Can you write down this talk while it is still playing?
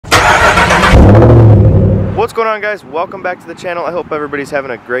going on, guys? Welcome back to the channel. I hope everybody's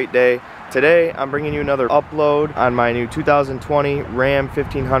having a great day. Today I'm bringing you another upload on my new 2020 Ram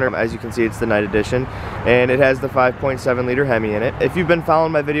 1500. As you can see, it's the night edition and it has the 5.7 liter Hemi in it. If you've been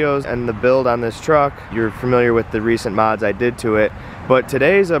following my videos and the build on this truck, you're familiar with the recent mods I did to it, but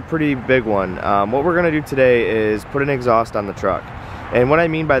today's a pretty big one. What we're gonna do today is put an exhaust on the truck. And what I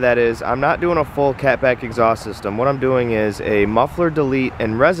mean by that is I'm not doing a full catback exhaust system. What I'm doing is a muffler delete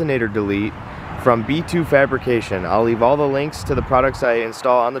and resonator delete from B2 Fabrication. I'll leave all the links to the products I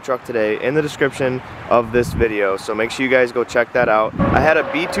install on the truck today in the description of this video, so make sure you guys go check that out. I had a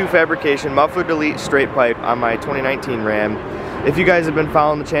B2 Fabrication muffler delete straight pipe on my 2019 Ram. If you guys have been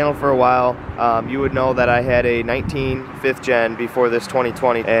following the channel for a while, you would know that I had a 19 5th gen before this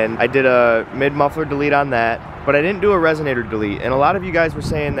 2020, and I did a mid muffler delete on that, but I didn't do a resonator delete, and a lot of you guys were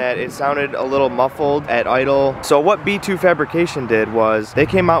saying that it sounded a little muffled at idle. So what B2 Fabrication did was they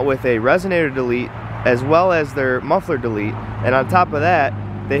came out with a resonator delete as well as their muffler delete, and on top of that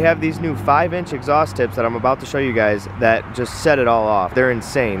they have these new 5-inch exhaust tips that I'm about to show you guys that just set it all off. They're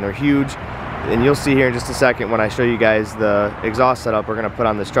insane, they're huge, and you'll see here in just a second when I show you guys the exhaust setup we're gonna put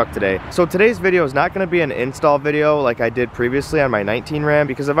on this truck today. So today's video is not gonna be an install video like I did previously on my 19 Ram,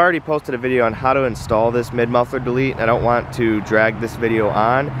 because I've already posted a video on how to install this mid muffler delete and I don't want to drag this video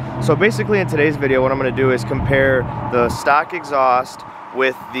on. So basically in today's video what I'm gonna do is compare the stock exhaust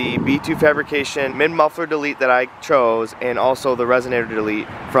with the B2 Fabrication mid muffler delete that I chose and also the resonator delete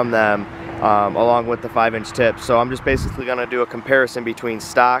from them, along with the 5-inch tips. So I'm just basically going to do a comparison between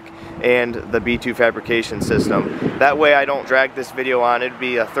stock and the B2 Fabrication system. That way I don't drag this video on. It'd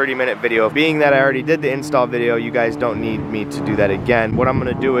be a 30-minute video. Being that I already did the install video, you guys don't need me to do that again. What I'm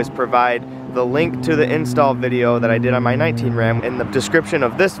going to do is provide the link to the install video that I did on my 19 Ram in the description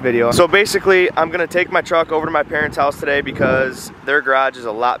of this video. So basically I'm gonna take my truck over to my parents' house today because their garage is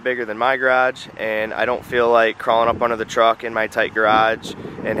a lot bigger than my garage, and I don't feel like crawling up under the truck in my tight garage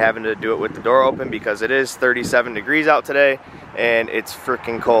and having to do it with the door open, because it is 37 degrees out today and it's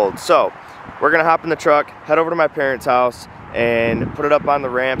freaking cold. So we're gonna hop in the truck, head over to my parents' house and put it up on the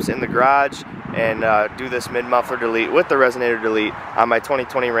ramps in the garage and do this mid muffler delete with the resonator delete on my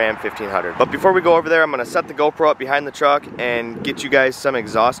 2020 Ram 1500. But before we go over there, I'm gonna set the GoPro up behind the truck and get you guys some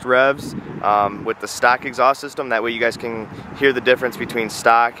exhaust revs with the stock exhaust system. That way you guys can hear the difference between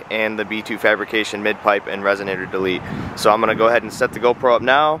stock and the B2 Fabrication mid pipe and resonator delete. So I'm gonna go ahead and set the GoPro up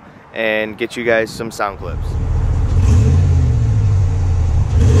now and get you guys some sound clips.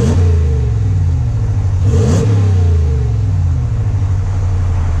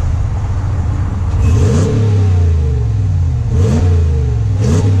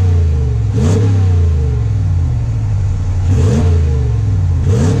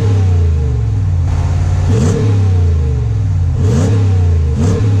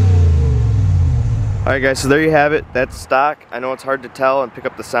 Alright guys, so there you have it. That's stock. I know it's hard to tell and pick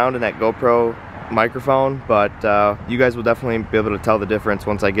up the sound in that GoPro microphone, but you guys will definitely be able to tell the difference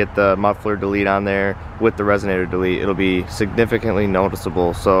once I get the muffler delete on there with the resonator delete. It'll be significantly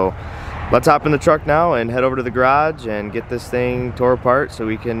noticeable. So let's hop in the truck now and head over to the garage and get this thing tore apart so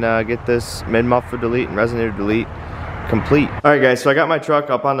we can get this mid muffler delete and resonator delete complete. Alright guys, so I got my truck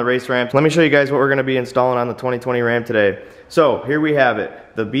up on the race ramp. Let me show you guys what we're going to be installing on the 2020 Ram today. So here we have it,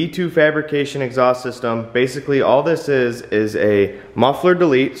 the B2 Fabrication exhaust system. Basically all this is a muffler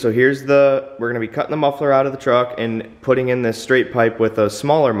delete. So here's we're going to be cutting the muffler out of the truck and putting in this straight pipe with a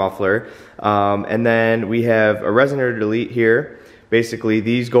smaller muffler, and then we have a resonator delete here. Basically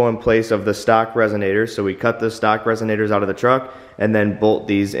these go in place of the stock resonators, so we cut the stock resonators out of the truck and then bolt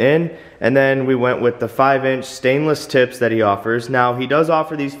these in, and then we went with the 5-inch stainless tips that he offers. Now he does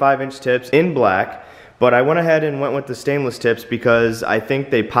offer these 5-inch tips in black, but I went ahead and went with the stainless tips because I think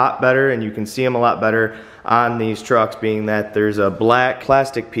they pop better and you can see them a lot better on these trucks, being that there's a black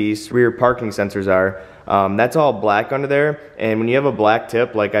plastic piece, rear parking sensors are. That's all black under there, and when you have a black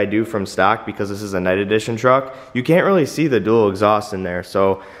tip like I do from stock, because this is a night edition truck, you can't really see the dual exhaust in there.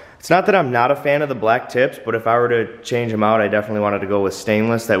 So it's not that I'm not a fan of the black tips, but if I were to change them out, I definitely wanted to go with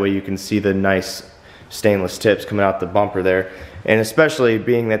stainless. That way you can see the nice stainless tips coming out the bumper there. And especially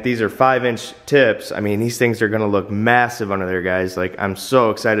being that these are 5-inch tips, I mean, these things are gonna look massive under there, guys. Like, I'm so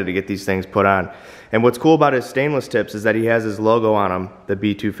excited to get these things put on. And what's cool about his stainless tips is that he has his logo on them, the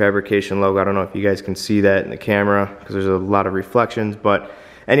B2 Fabrication logo. I don't know if you guys can see that in the camera because there's a lot of reflections, but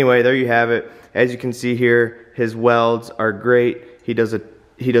anyway, there you have it. As you can see here, his welds are great. He does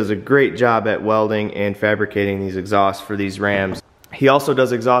a great job at welding and fabricating these exhausts for these Rams. He also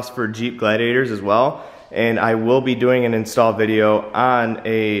does exhausts for Jeep Gladiators as well. and I will be doing an install video on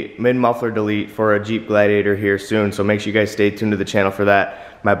a mid-muffler delete for a Jeep Gladiator here soon, so make sure you guys stay tuned to the channel for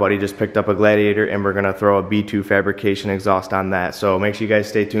that. My buddy just picked up a Gladiator and we're gonna throw a B2 Fabrication exhaust on that, so make sure you guys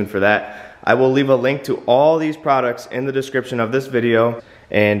stay tuned for that. I will leave a link to all these products in the description of this video,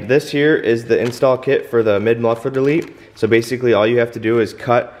 and this here is the install kit for the mid-muffler delete. So basically all you have to do is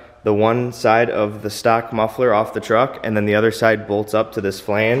cut the one side of the stock muffler off the truck, and then the other side bolts up to this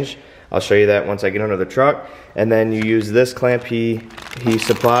flange. I'll show you that once I get under the truck. And then you use this clamp he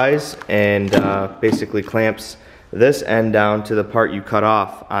supplies, and basically clamps this end down to the part you cut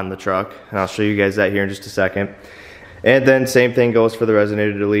off on the truck. And I'll show you guys that here in just a second. And then same thing goes for the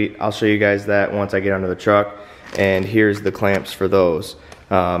Resonator Delete. I'll show you guys that once I get under the truck. And here's the clamps for those.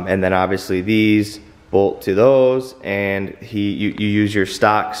 And then obviously these bolt to those, and you use your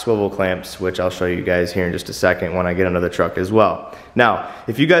stock swivel clamps, which I'll show you guys here in just a second when I get under the truck as well. Now,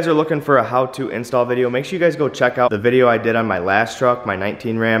 if you guys are looking for a how-to install video, make sure you guys go check out the video I did on my last truck, my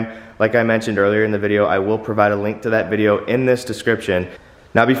 19 Ram. Like I mentioned earlier in the video, I will provide a link to that video in this description.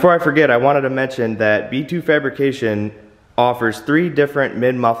 Now, before I forget, I wanted to mention that B2 Fabrication offers 3 different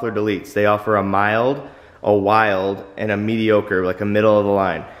mid-muffler deletes. They offer a mild, a wild, and a mediocre, like a middle of the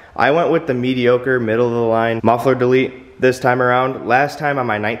line. I went with the mediocre, middle of the line muffler delete this time around. Last time on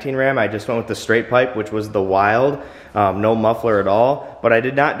my 19 Ram, I just went with the straight pipe, which was the wild, no muffler at all, but I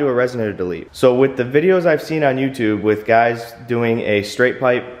did not do a resonator delete. So with the videos I've seen on YouTube with guys doing a straight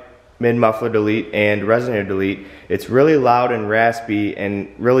pipe mid-muffler delete and resonator delete, it's really loud and raspy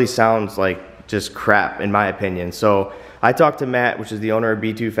and really sounds like just crap in my opinion. So I talked to Matt, which is the owner of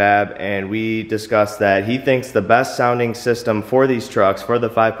B2 Fab, and we discussed that he thinks the best sounding system for these trucks, for the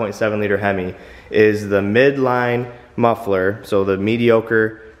 5.7 liter Hemi, is the midline muffler, so the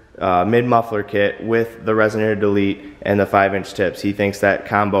mediocre mid-muffler kit with the Resonator Delete and the 5-inch tips. He thinks that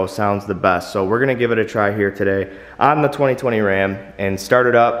combo sounds the best. So we're gonna give it a try here today on the 2020 Ram and start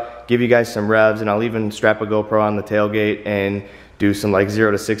it up, give you guys some revs, and I'll even strap a GoPro on the tailgate and do some like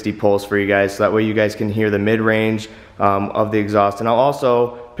 0 to 60 pulls for you guys, so that way you guys can hear the mid-range of the exhaust. And I'll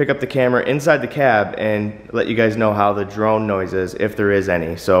also pick up the camera inside the cab and let you guys know how the drone noise is, if there is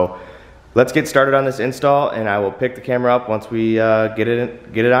any. So let's get started on this install, and I will pick the camera up once we get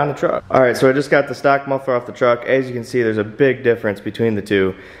it on the truck. Alright, so I just got the stock muffler off the truck. As you can see, there's a big difference between the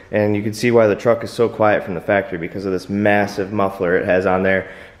two, and you can see why the truck is so quiet from the factory, because of this massive muffler it has on there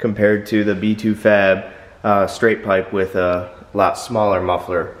compared to the B2 Fab straight pipe with a lot smaller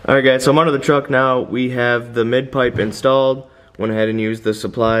muffler. Alright guys, so I'm under the truck now. We have the mid pipe installed. Went ahead and used the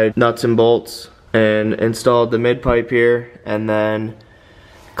supplied nuts and bolts and installed the mid pipe here, and then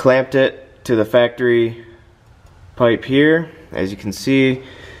clamped it to the factory pipe here. As you can see,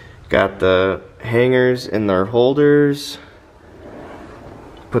 got the hangers in their holders.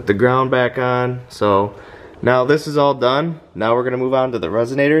 Put the ground back on. So now this is all done. Now we're gonna move on to the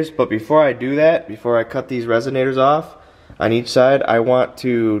resonators. But before I do that, before I cut these resonators off on each side, I want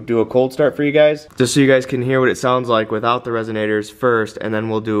to do a cold start for you guys, just so you guys can hear what it sounds like without the resonators first, and then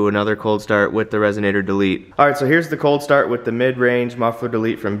we'll do another cold start with the Resonator Delete. Alright, so here's the cold start with the mid-range muffler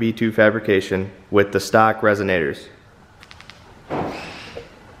delete from B2 Fabrication with the stock resonators.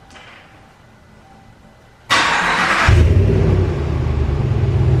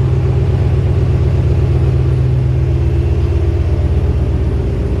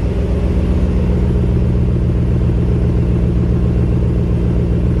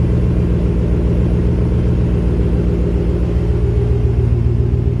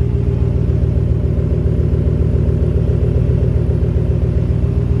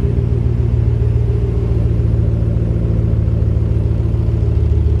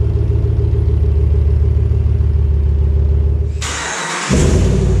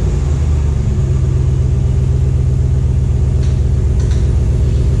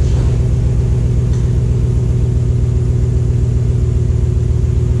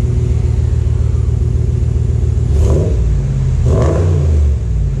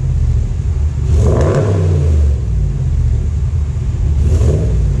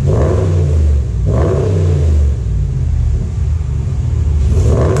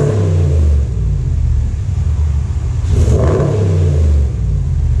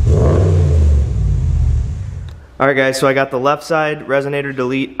 Alright guys, so I got the left side Resonator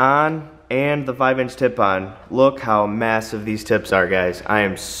Delete on and the 5-inch tip on. Look how massive these tips are, guys. I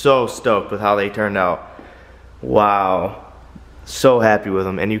am so stoked with how they turned out. Wow. So happy with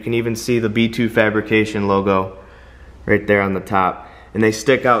them. And you can even see the B2 Fabrication logo right there on the top. And they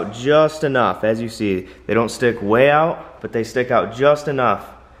stick out just enough, as you see. They don't stick way out, but they stick out just enough.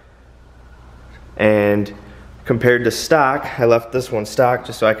 And compared to stock. I left this one stock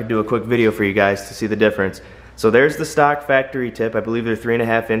just so I could do a quick video for you guys to see the difference. So there's the stock factory tip. I believe they're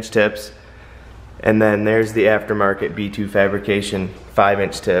 3.5-inch tips. And then there's the aftermarket B2 Fabrication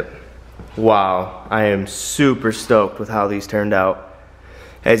 5-inch tip. Wow, I am super stoked with how these turned out.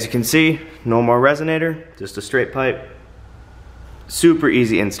 As you can see, no more resonator, just a straight pipe. Super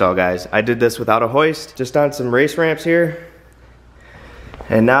easy install, guys. I did this without a hoist, just on some race ramps here.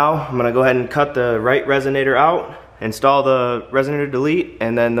 And now I'm gonna go ahead and cut the right resonator out, install the Resonator Delete,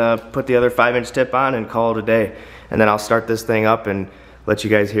 and then put the other 5-inch tip on and call it a day. And then I'll start this thing up and let you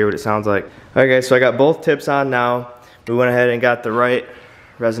guys hear what it sounds like. Alright guys, so I got both tips on now. We went ahead and got the right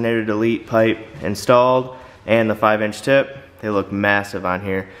Resonator Delete pipe installed and the 5-inch tip. They look massive on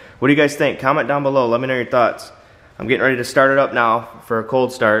here. What do you guys think? Comment down below, let me know your thoughts. I'm getting ready to start it up now for a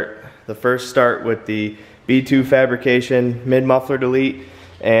cold start. The first start with the B2 Fabrication mid muffler delete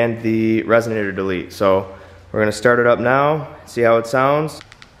and the Resonator Delete. So we're gonna start it up now, see how it sounds.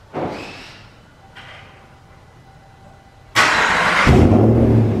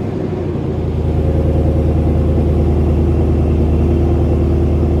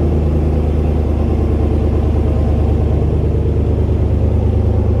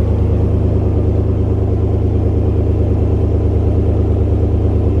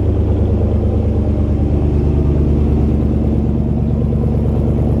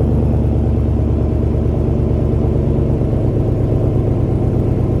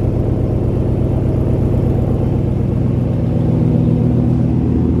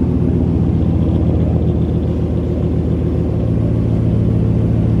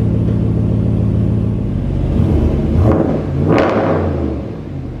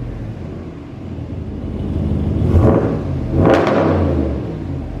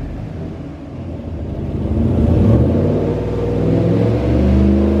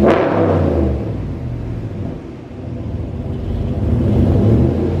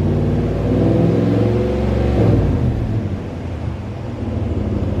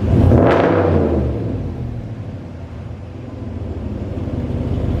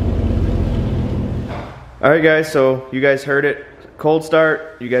 Alright guys, so you guys heard it. Cold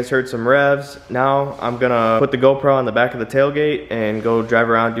start, you guys heard some revs. Now I'm gonna put the GoPro on the back of the tailgate and go drive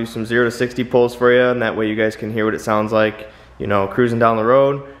around, do some 0 to 60 pulls for you, and that way you guys can hear what it sounds like, you know, cruising down the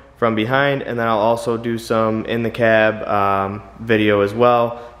road from behind. And then I'll also do some in the cab video as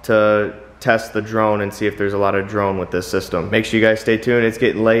well to test the drone and see if there's a lot of drone with this system. Make sure you guys stay tuned. It's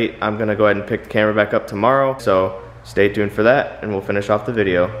getting late. I'm gonna go ahead and pick the camera back up tomorrow, so stay tuned for that and we'll finish off the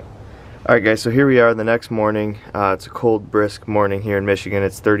video. Alright guys, so here we are the next morning. It's a cold, brisk morning here in Michigan.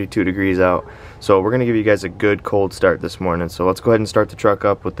 It's 32 degrees out. So we're going to give you guys a good cold start this morning. So let's go ahead and start the truck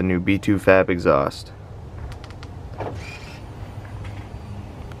up with the new B2 Fab exhaust.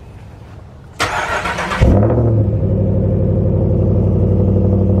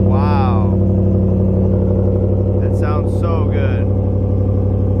 Wow. That sounds so good.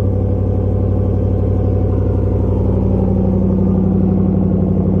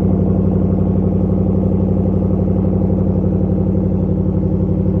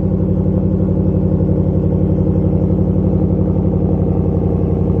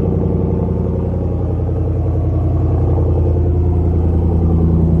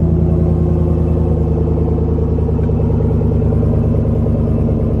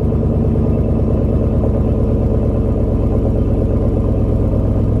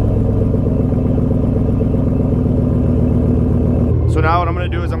 Now what I'm going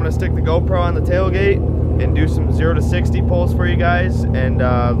to do is I'm going to stick the GoPro on the tailgate and do some 0 to 60 pulls for you guys and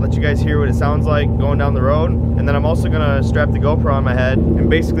let you guys hear what it sounds like going down the road. And then I'm also going to strap the GoPro on my head and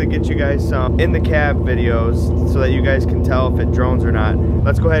basically get you guys some in the cab videos so that you guys can tell if it drones or not.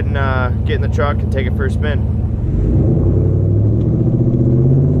 Let's go ahead and get in the truck and take it for a spin.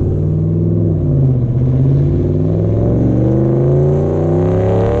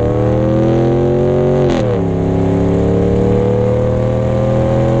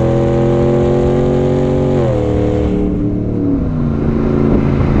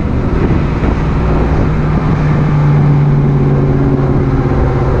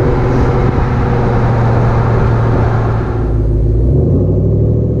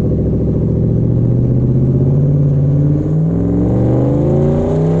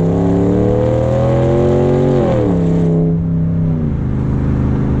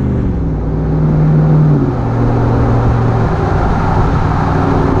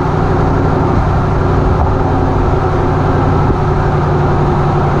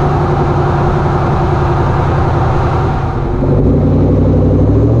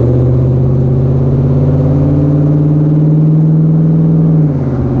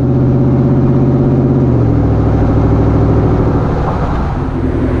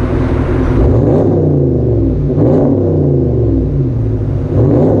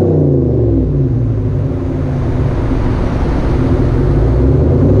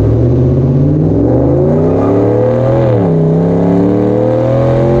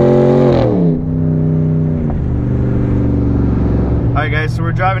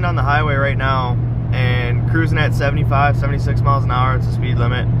 75, 76 miles an hour. It's the speed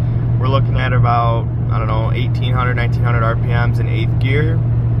limit. We're looking at about, I don't know, 1800, 1900 RPMs in 8th gear.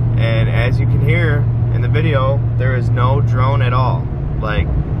 And as you can hear in the video, there is no drone at all. Like,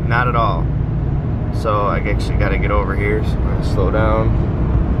 not at all. So I actually got to get over here, so I'm going to slow down.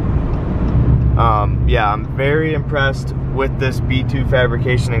 Yeah, I'm very impressed with this B2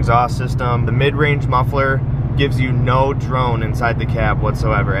 Fabrication exhaust system. The mid-range muffler gives you no drone inside the cab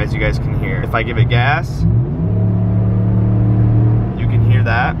whatsoever, as you guys can hear. If I give it gas, you can hear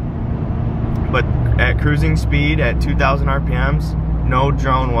that. But at cruising speed at 2,000 RPMs, no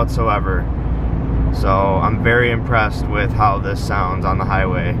drone whatsoever. So I'm very impressed with how this sounds on the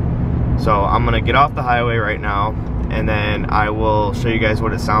highway. So I'm gonna get off the highway right now, and then I will show you guys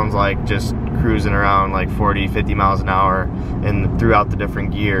what it sounds like just cruising around like 40, 50 miles an hour and throughout the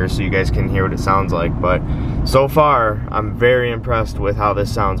different gears, so you guys can hear what it sounds like. But so far, I'm very impressed with how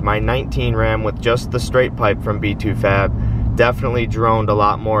this sounds. My 19 Ram with just the straight pipe from B2 Fab definitely droned a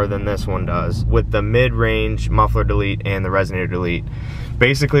lot more than this one does with the mid-range muffler delete and the resonator delete.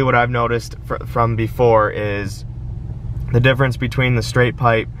 Basically what I've noticed from before is the difference between the straight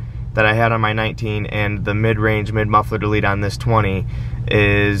pipe that I had on my 19 and the mid-range mid-muffler delete on this 20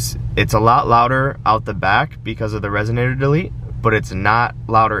 is it's a lot louder out the back because of the resonator delete, but it's not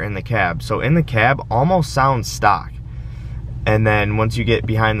louder in the cab. So in the cab almost sounds stock, and then once you get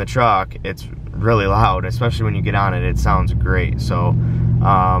behind the truck it's really loud, especially when you get on it. It sounds great. So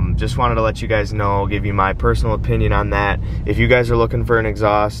just wanted to let you guys know, give you my personal opinion on that. If you guys are looking for an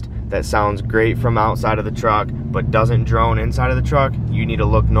exhaust that sounds great from outside of the truck but doesn't drone inside of the truck, you need to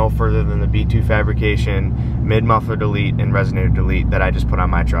look no further than the B2 Fabrication mid-muffler delete and resonator delete that I just put on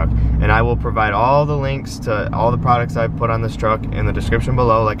my truck. And I will provide all the links to all the products I've put on this truck in the description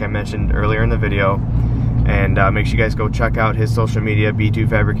below, like I mentioned earlier in the video. And make sure you guys go check out his social media, B2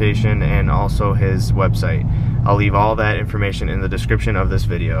 Fabrication, and also his website. I'll leave all that information in the description of this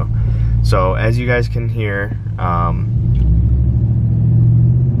video. So as you guys can hear,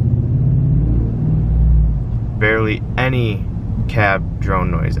 barely any cab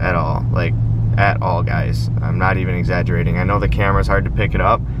drone noise at all. Like, at all, guys. I'm not even exaggerating. I know the camera's hard to pick it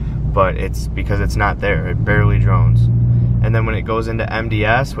up, but it's because it's not there. It barely drones. And then when it goes into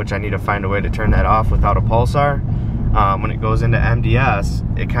MDS, which I need to find a way to turn that off without a pulsar, when it goes into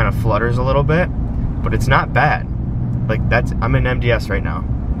MDS, it kind of flutters a little bit, but it's not bad. Like, I'm in MDS right now.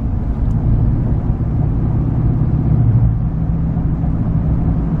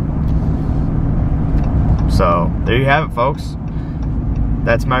 So there you have it, folks.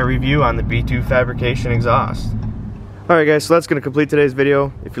 That's my review on the B2 Fabrication exhaust. Alright guys, so that's going to complete today's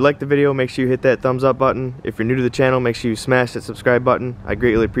video. If you liked the video, make sure you hit that thumbs up button. If you're new to the channel, make sure you smash that subscribe button. I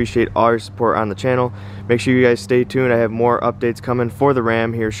greatly appreciate all your support on the channel. Make sure you guys stay tuned. I have more updates coming for the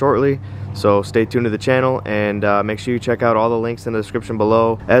Ram here shortly. So stay tuned to the channel, and make sure you check out all the links in the description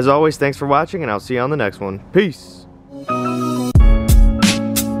below. As always, thanks for watching, and I'll see you on the next one. Peace!